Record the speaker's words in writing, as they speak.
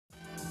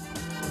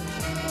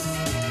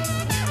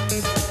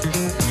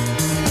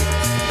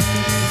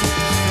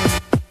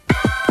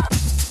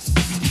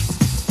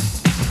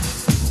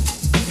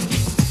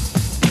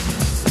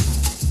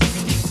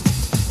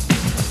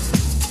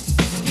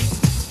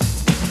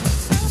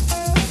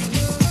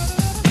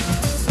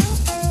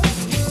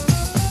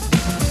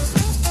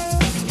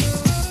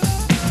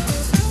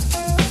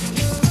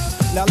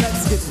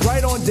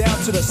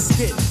to the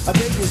skit. A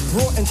baby is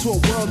brought into a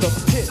world of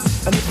pits.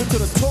 And if we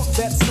could have talked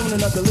that soon in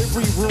a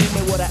delivery room,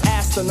 it would have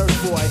asked the nurse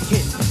for a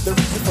hit. The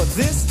reason for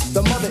this,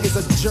 the mother is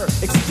a jerk.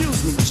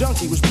 Excuse me,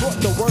 junkie, which brought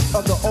the work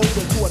of the old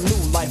into a new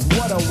life.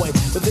 What a way.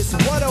 But this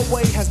what a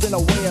way has been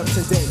a way of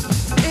today.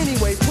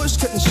 Anyway, push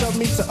couldn't shove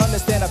me to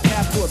understand a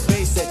path to a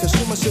basic. Cause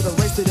Schumann should have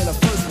raced it in the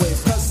first wave.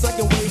 Cause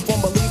second wave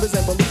from believers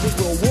and believers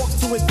will walk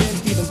to it, then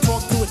even talk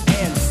to it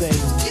and say,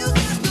 you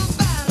got the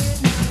body,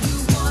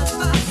 you want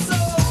my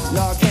soul.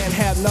 Y'all can't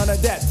have none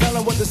of that. Tell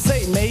them what to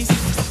say, Mace.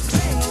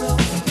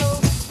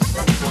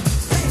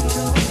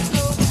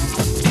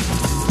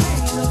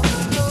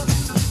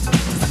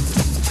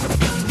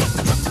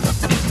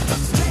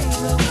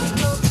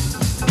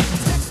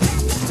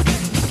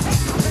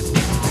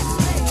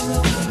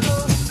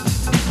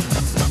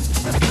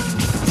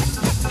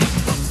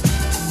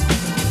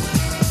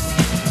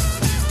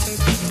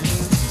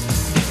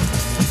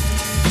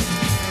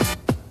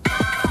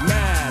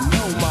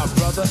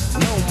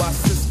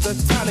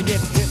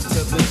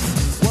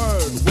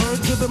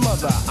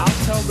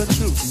 The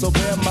truth, so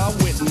bear my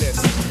witness.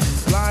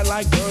 Blind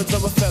like birds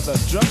of a feather,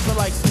 drugs are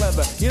like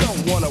leather. You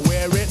don't wanna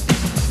wear it.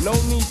 No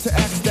need to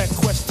ask that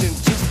question,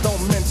 just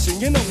don't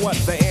mention. You know what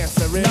the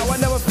answer is. Now I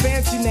never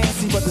fancy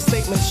Nancy, but the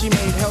statement she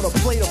made held a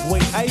plate of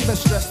weight. I even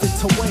stressed it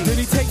to wait. Did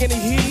he take any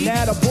heed?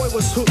 Nah, the boy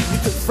was hooked. You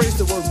could phrase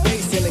the word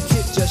bass, and the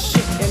kid just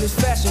shook. In his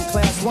fashion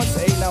class, once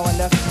A, now and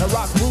F. The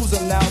rock rules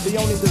him now. The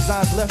only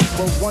designs left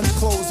were once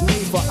clothes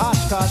made for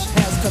Oshkosh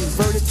has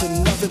converted to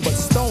nothing but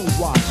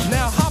stonewash.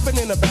 Now hopping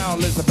in a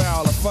barrel is a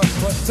barrel of fun,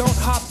 but don't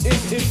hop in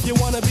if you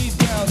wanna be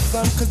down,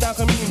 son. Cause down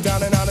can mean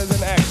down and out is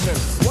an action.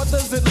 What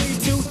does it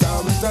lead to?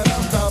 Dum, da,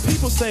 dum, dum.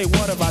 People say,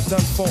 what have I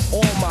done for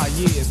all my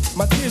years?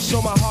 My tears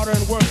show my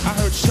hard-earned work. I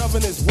heard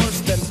shoving is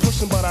worse than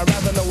pushing, but I'd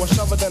rather know a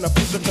shover than a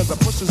pusher, cause a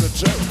pusher's a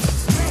jerk.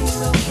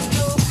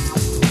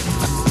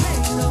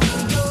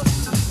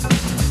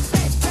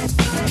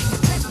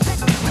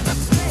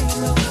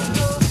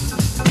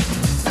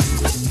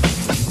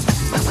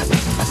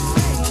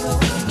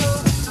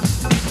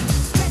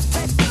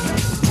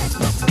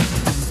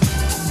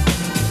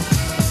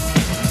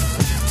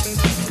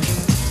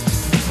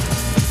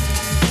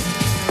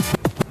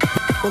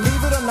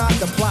 Believe it or not,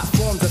 the plot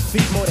forms a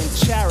feat more than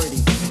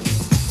charity.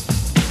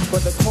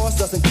 But the cost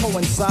doesn't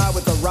coincide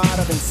with the ride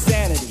of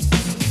insanity.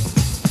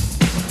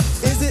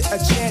 Is it a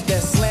chant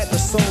that slant the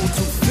soul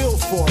to feel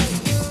for it?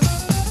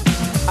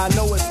 I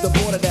know it's the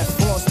border that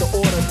flaunts the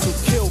order to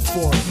kill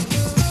for it.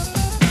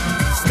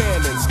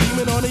 Standing,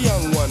 scheming on a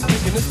young one,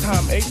 thinking this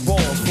time 8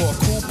 balls for a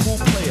cool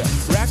player.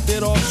 Racked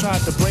it all,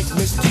 tried to break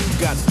Miss Two,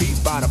 got beat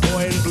by the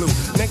boy in blue.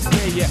 Next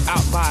day you're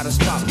out by the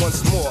spot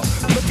once more,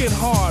 looking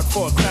hard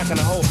for a crack in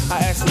the hole.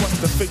 I asked what's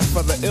the fix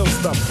for the ill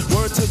stuff.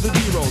 Word to the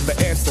zero, the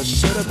answer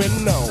should have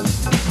been no.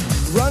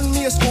 Run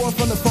me a score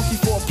from the funky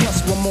 4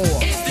 plus one more.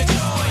 It's the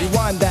joy.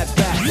 Rewind that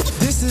back.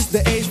 This is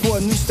the age for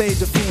a new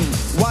stage of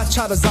fiend. Watch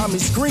how the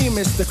zombies scream,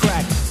 it's the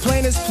crack.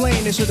 Plain is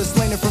plain, they should have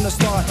slain it from the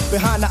start.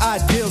 Behind the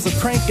ideals of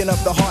cranking up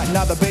the heart,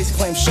 now the bass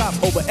claims shop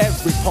over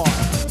every part.